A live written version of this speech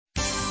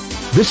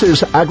This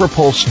is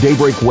AgriPulse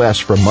Daybreak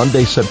West for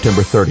Monday,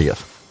 September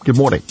 30th. Good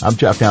morning. I'm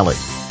Jeff Nally.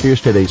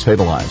 Here's today's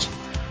headlines.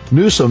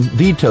 Newsom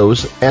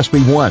vetoes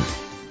SB 1.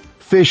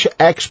 Fish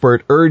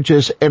expert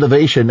urges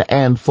innovation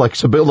and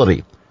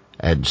flexibility.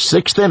 And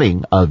sixth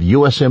inning of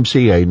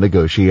USMCA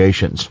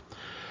negotiations.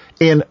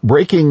 In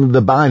breaking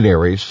the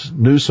binaries,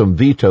 Newsom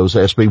vetoes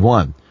SB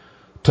 1.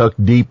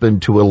 Tucked deep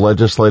into a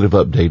legislative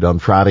update on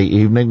Friday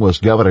evening was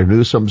Governor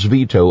Newsom's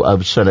veto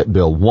of Senate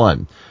Bill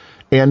 1.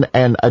 In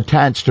an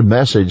attached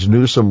message,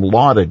 Newsom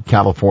lauded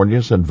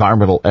California's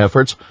environmental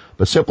efforts,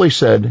 but simply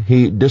said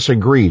he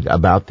disagreed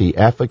about the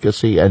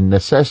efficacy and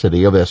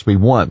necessity of SB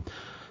 1.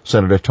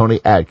 Senator Toni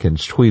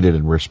Atkins tweeted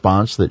in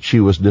response that she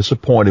was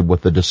disappointed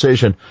with the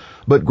decision,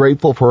 but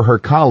grateful for her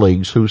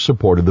colleagues who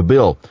supported the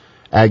bill.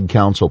 Ag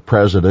Council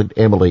President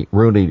Emily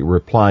Rooney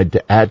replied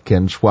to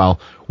Atkins,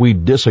 "While we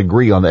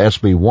disagree on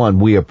SB 1,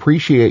 we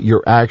appreciate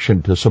your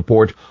action to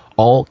support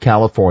all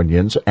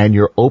Californians and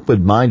your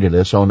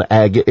open-mindedness on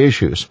ag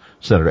issues."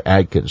 Senator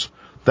Atkins,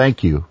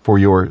 thank you for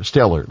your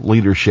stellar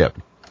leadership.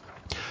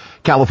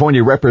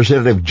 California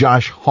Representative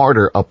Josh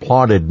Harder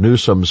applauded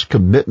Newsom's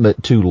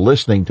commitment to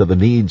listening to the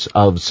needs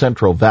of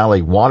Central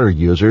Valley water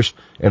users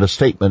in a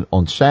statement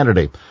on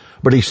Saturday.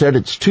 But he said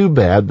it's too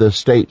bad the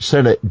state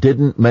Senate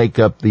didn't make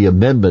up the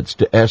amendments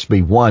to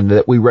SB 1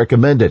 that we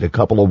recommended a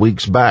couple of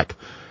weeks back.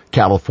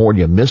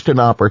 California missed an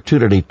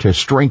opportunity to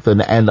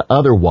strengthen an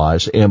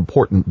otherwise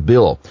important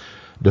bill.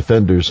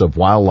 Defenders of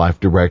Wildlife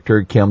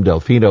Director Kim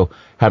Delfino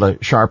had a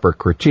sharper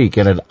critique.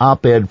 In an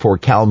op-ed for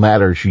Cal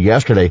Matters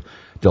yesterday,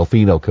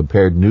 Delfino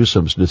compared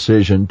Newsom's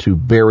decision to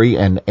bury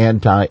an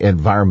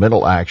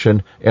anti-environmental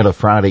action in a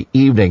Friday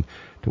evening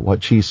to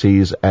what she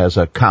sees as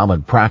a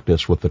common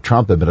practice with the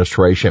Trump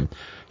administration.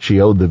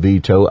 She owed the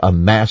veto a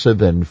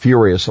massive and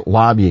furious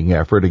lobbying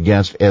effort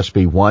against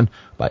SB 1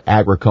 by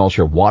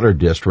agriculture water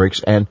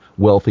districts and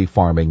wealthy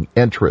farming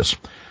interests.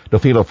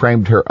 Delfino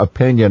framed her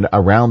opinion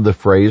around the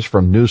phrase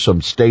from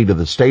Newsom's State of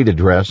the State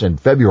address in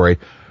February,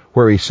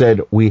 where he said,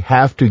 "We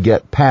have to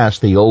get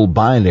past the old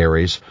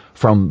binaries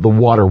from the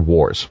water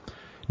wars."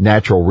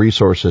 Natural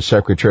Resources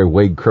Secretary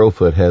Wade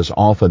Crowfoot has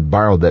often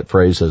borrowed that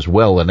phrase as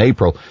well. In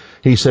April,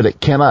 he said it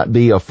cannot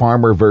be a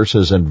farmer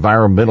versus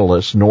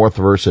environmentalist, north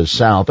versus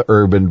south,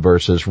 urban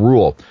versus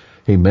rural.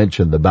 He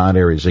mentioned the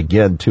binaries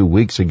again 2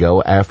 weeks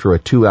ago after a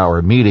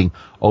 2-hour meeting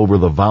over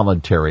the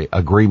voluntary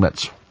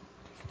agreements.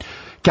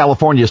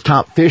 California's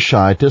top fish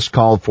scientists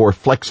called for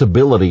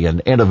flexibility and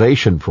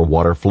innovation for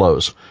water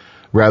flows.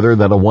 Rather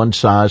than a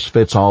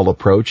one-size-fits-all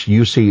approach,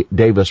 UC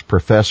Davis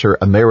Professor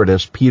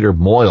Emeritus Peter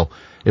Moyle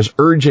is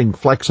urging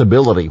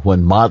flexibility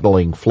when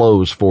modeling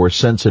flows for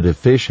sensitive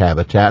fish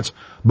habitats,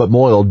 but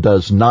Moyle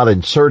does not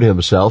insert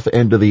himself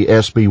into the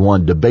SB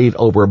 1 debate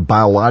over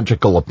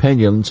biological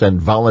opinions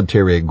and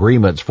voluntary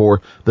agreements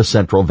for the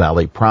Central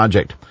Valley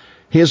Project.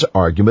 His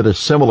argument is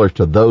similar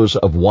to those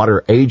of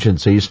water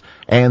agencies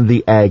and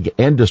the ag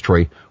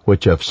industry,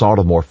 which have sought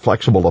a more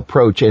flexible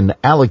approach in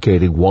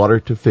allocating water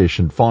to fish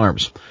and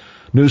farms.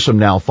 Newsom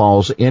now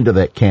falls into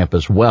that camp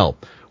as well.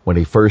 When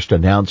he first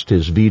announced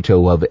his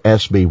veto of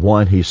SB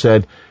 1, he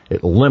said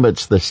it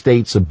limits the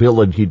state's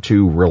ability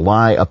to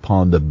rely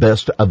upon the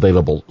best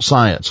available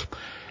science.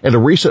 In a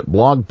recent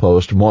blog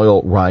post,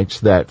 Moyle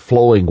writes that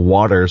flowing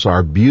waters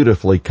are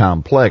beautifully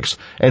complex,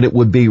 and it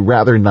would be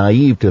rather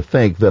naive to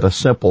think that a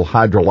simple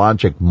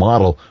hydrologic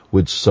model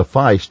would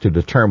suffice to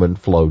determine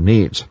flow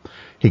needs.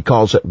 He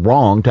calls it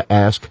wrong to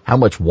ask how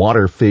much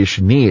water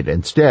fish need.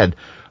 Instead,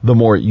 the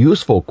more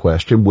useful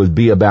question would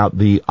be about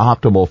the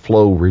optimal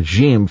flow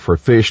regime for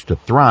fish to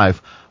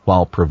thrive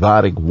while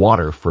providing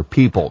water for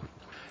people.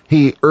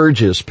 He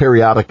urges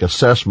periodic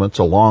assessments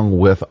along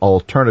with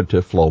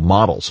alternative flow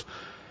models.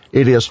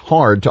 It is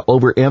hard to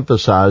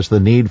overemphasize the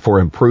need for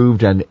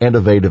improved and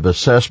innovative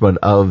assessment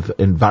of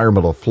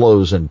environmental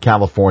flows in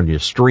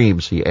California's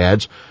streams, he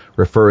adds,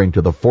 referring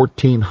to the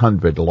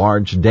 1,400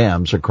 large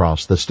dams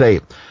across the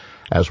state.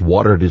 As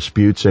water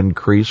disputes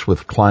increase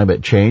with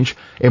climate change,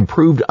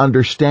 improved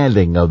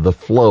understanding of the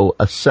flow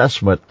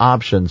assessment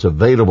options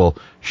available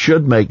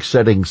should make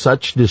setting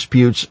such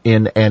disputes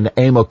in an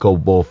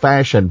amicable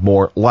fashion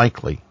more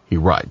likely, he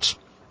writes.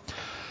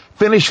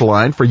 Finish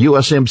line for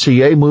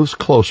USMCA moves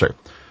closer.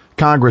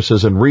 Congress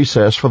is in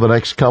recess for the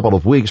next couple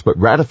of weeks, but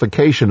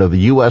ratification of the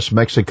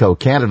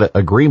U.S.-Mexico-Canada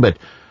agreement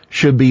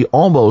should be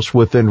almost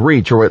within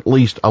reach, or at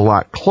least a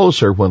lot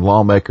closer when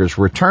lawmakers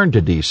return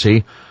to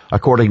D.C.,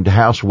 according to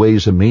House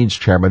Ways and Means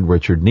Chairman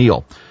Richard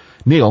Neal.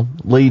 Neal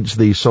leads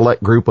the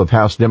select group of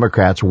House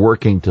Democrats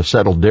working to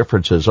settle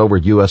differences over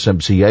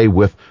USMCA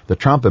with the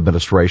Trump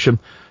administration.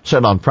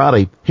 Said on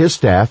Friday, his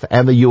staff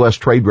and the U.S.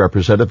 Trade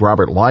Representative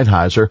Robert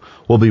Lighthizer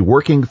will be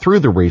working through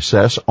the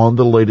recess on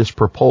the latest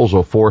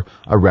proposal for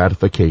a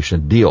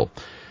ratification deal.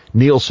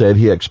 Neal said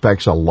he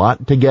expects a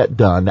lot to get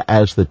done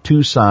as the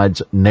two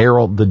sides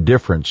narrow the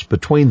difference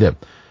between them.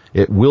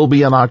 It will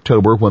be in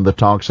October when the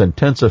talks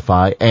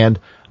intensify and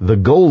the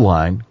goal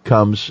line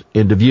comes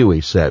into view,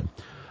 he said.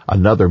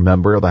 Another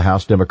member of the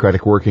House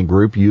Democratic Working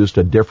Group used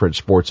a different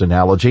sports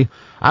analogy.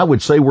 I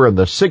would say we're in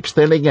the 6th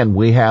inning and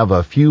we have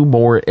a few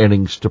more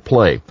innings to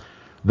play.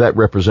 That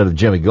Representative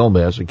Jimmy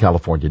Gomez, a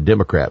California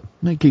Democrat.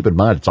 And keep in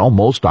mind, it's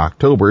almost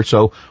October,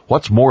 so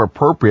what's more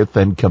appropriate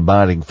than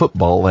combining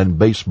football and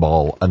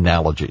baseball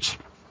analogies?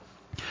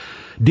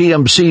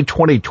 DMC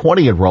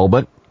 2020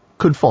 enrollment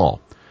could fall.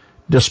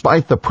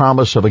 Despite the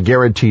promise of a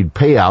guaranteed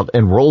payout,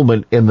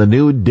 enrollment in the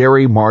new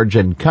dairy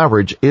margin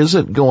coverage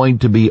isn't going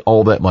to be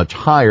all that much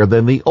higher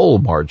than the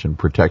old margin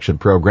protection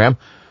program.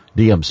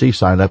 DMC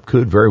sign-up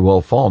could very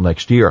well fall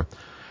next year.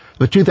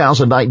 The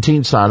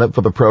 2019 sign-up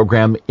for the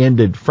program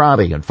ended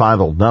Friday, and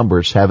final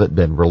numbers haven't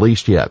been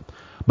released yet.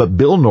 But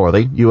Bill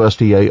Northey,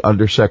 USDA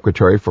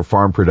Undersecretary for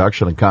Farm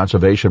Production and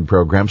Conservation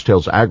Programs,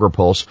 tells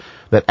AgriPulse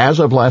that as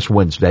of last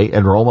Wednesday,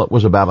 enrollment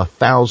was about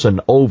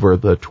 1,000 over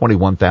the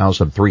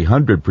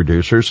 21,300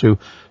 producers who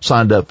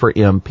signed up for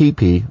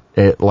MPP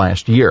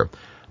last year.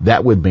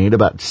 That would mean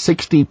about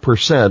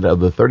 60% of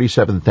the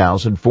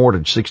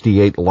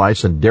 37,468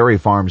 licensed dairy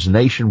farms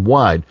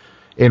nationwide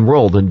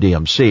enrolled in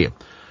DMC.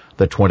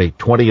 The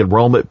 2020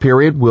 enrollment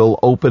period will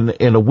open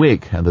in a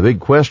week, and the big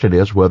question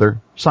is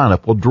whether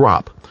sign-up will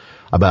drop.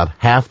 About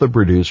half the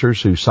producers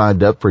who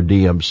signed up for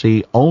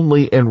DMC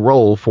only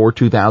enroll for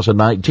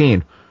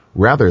 2019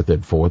 rather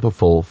than for the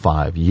full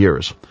 5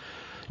 years.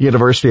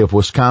 University of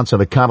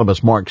Wisconsin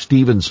economist Mark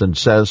Stevenson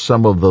says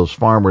some of those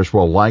farmers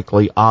will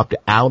likely opt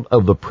out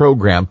of the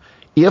program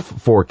if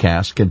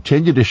forecasts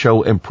continue to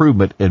show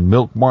improvement in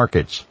milk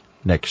markets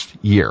next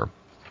year.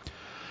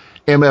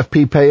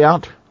 MFP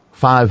payout,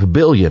 $5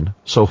 billion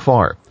so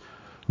far.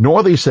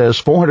 Northey says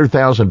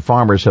 400,000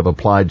 farmers have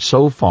applied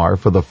so far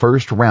for the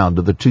first round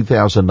of the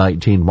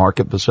 2019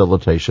 Market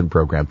Facilitation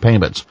Program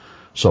payments.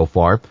 So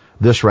far,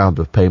 this round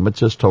of payments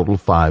has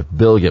totaled $5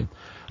 billion.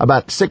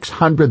 About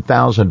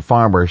 600,000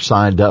 farmers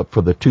signed up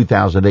for the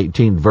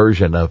 2018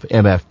 version of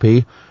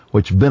MFP,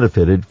 which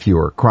benefited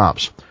fewer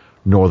crops.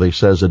 Northey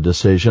says a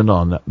decision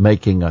on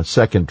making a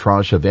second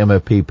tranche of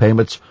MFP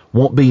payments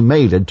won't be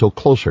made until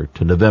closer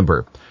to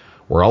November.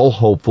 We're all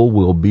hopeful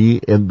we'll be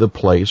in the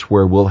place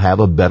where we'll have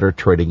a better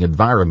trading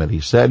environment, he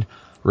said,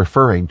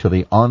 referring to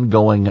the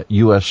ongoing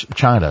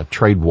U.S.-China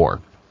trade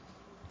war.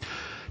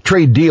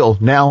 Trade deal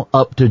now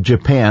up to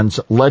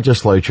Japan's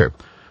legislature.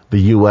 The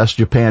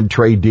U.S.-Japan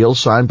trade deal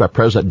signed by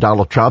President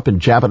Donald Trump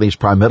and Japanese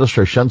Prime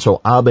Minister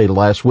Shinzo Abe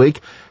last week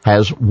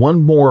has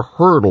one more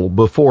hurdle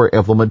before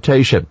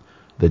implementation: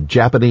 the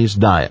Japanese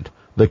Diet,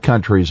 the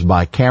country's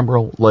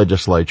bicameral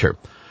legislature.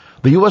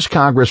 The U.S.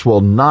 Congress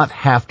will not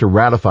have to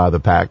ratify the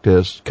pact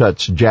as it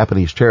cuts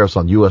Japanese tariffs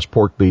on U.S.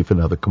 pork, beef,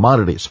 and other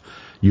commodities.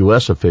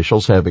 U.S.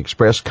 officials have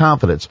expressed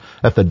confidence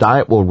that the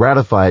Diet will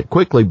ratify it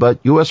quickly, but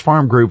U.S.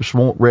 farm groups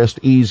won't rest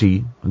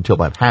easy until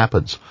that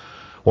happens.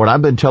 What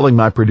I've been telling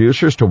my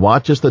producers to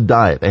watch is the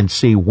Diet and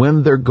see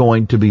when they're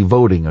going to be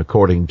voting,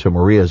 according to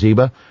Maria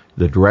Ziba,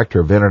 the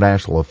Director of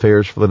International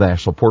Affairs for the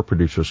National Pork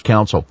Producers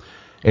Council.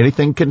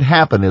 Anything can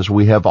happen, as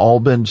we have all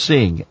been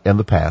seeing in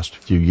the past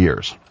few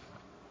years.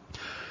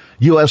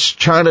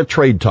 U.S.-China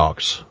trade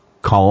talks,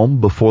 calm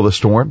before the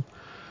storm.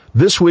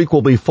 This week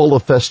will be full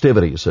of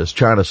festivities as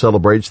China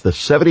celebrates the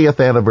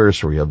 70th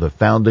anniversary of the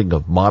founding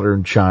of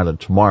modern China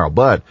tomorrow.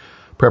 But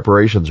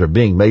preparations are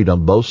being made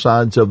on both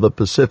sides of the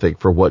Pacific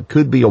for what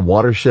could be a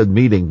watershed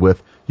meeting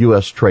with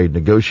U.S. trade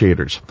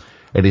negotiators.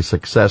 Any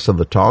success in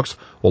the talks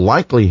will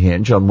likely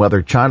hinge on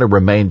whether China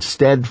remains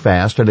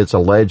steadfast in its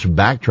alleged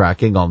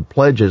backtracking on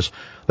pledges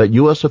that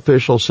U.S.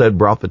 officials said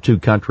brought the two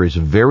countries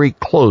very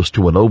close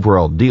to an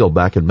overall deal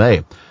back in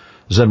May.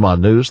 Xinhua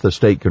News, the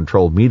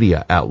state-controlled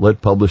media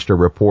outlet, published a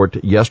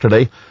report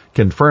yesterday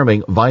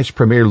confirming Vice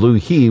Premier Liu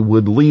He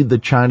would lead the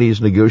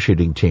Chinese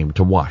negotiating team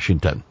to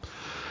Washington.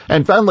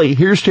 And finally,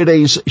 here's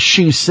today's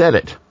She Said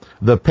It.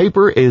 The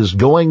paper is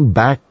going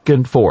back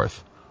and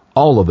forth.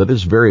 All of it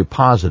is very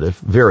positive,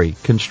 very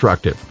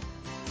constructive.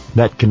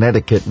 Met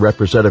Connecticut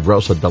Representative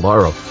Rosa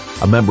DeLauro,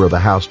 a member of the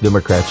House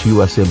Democrats'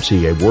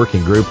 USMCA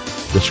working group,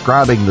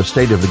 describing the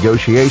state of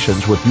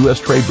negotiations with U.S.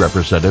 Trade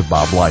Representative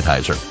Bob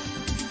Lighthizer.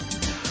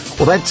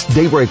 Well, that's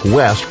Daybreak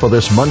West for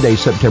this Monday,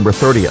 September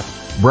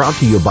 30th, brought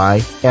to you by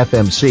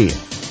FMC.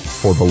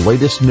 For the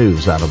latest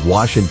news out of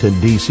Washington,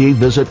 D.C.,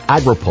 visit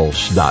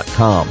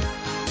agripulse.com.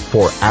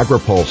 For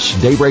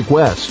AgriPulse Daybreak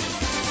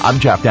West, I'm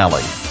Jeff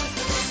Daly.